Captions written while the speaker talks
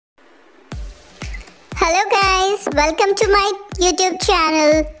Hello guys, welcome to my YouTube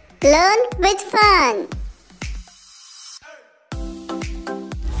channel, Learn with Fun.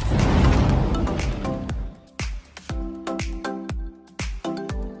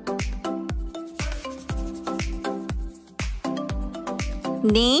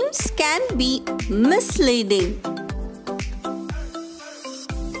 Names can be misleading.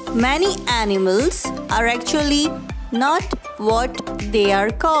 Many animals are actually not what they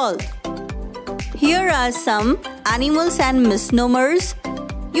are called. Here are some animals and misnomers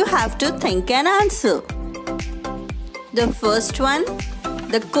you have to think and answer. The first one,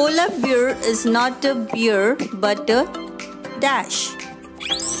 the koala bear is not a bear but a dash.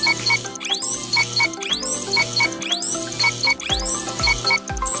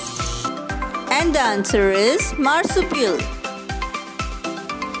 And the answer is marsupial.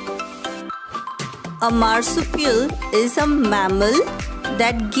 A marsupial is a mammal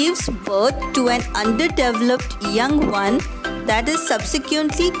that gives birth to an underdeveloped young one that is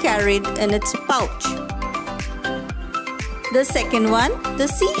subsequently carried in its pouch. The second one, the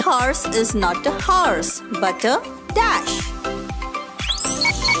seahorse is not a horse but a dash.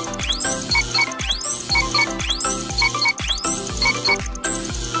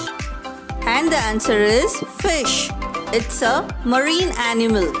 And the answer is fish. It's a marine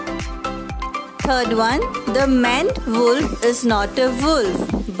animal. Third one, the maned wolf is not a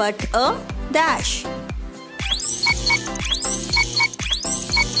wolf but a dash.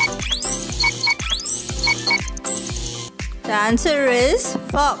 The answer is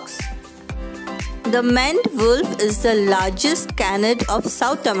fox. The maned wolf is the largest canid of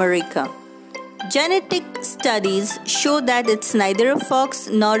South America. Genetic studies show that it's neither a fox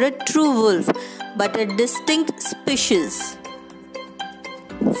nor a true wolf but a distinct species.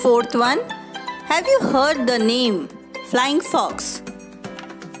 Fourth one, have you heard the name flying fox?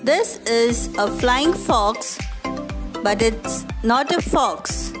 This is a flying fox, but it's not a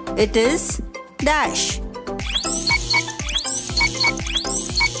fox. It is dash.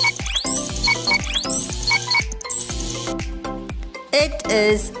 It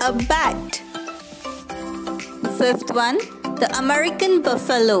is a bat. Fifth one, the American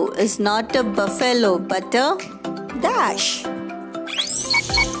buffalo is not a buffalo but a dash.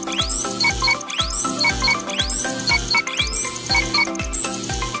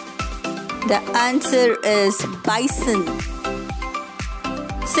 The answer is bison.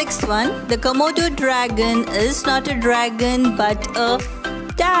 Sixth one, the Komodo dragon is not a dragon but a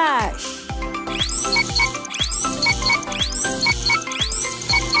dash.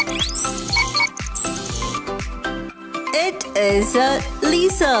 It is a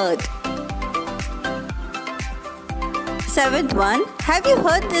lizard. Seventh one, have you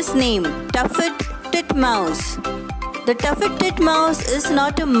heard this name? Tufted Titmouse. The Tufted Titmouse is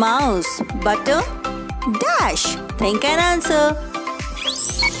not a mouse but a dash. Think and answer.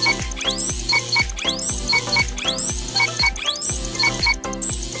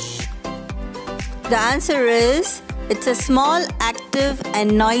 The answer is, it's a small, active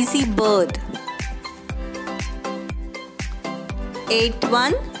and noisy bird. Eighth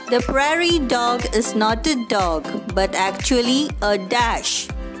one, the prairie dog is not a dog but actually a dash.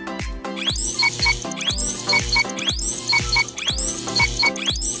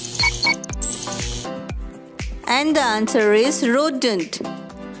 And the answer is rodent.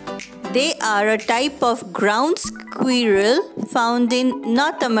 They are a type of ground squirrel found in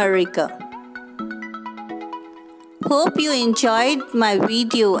North America. Hope you enjoyed my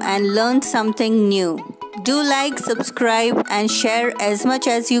video and learned something new. Do like, subscribe and share as much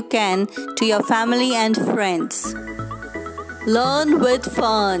as you can to your family and friends. Learn with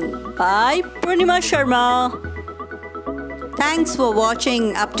fun. By Purnima Sharma. Thanks for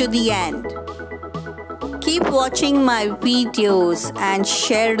watching up to the end. Keep watching my videos and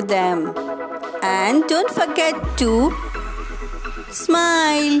share them. And don't forget to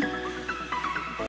smile.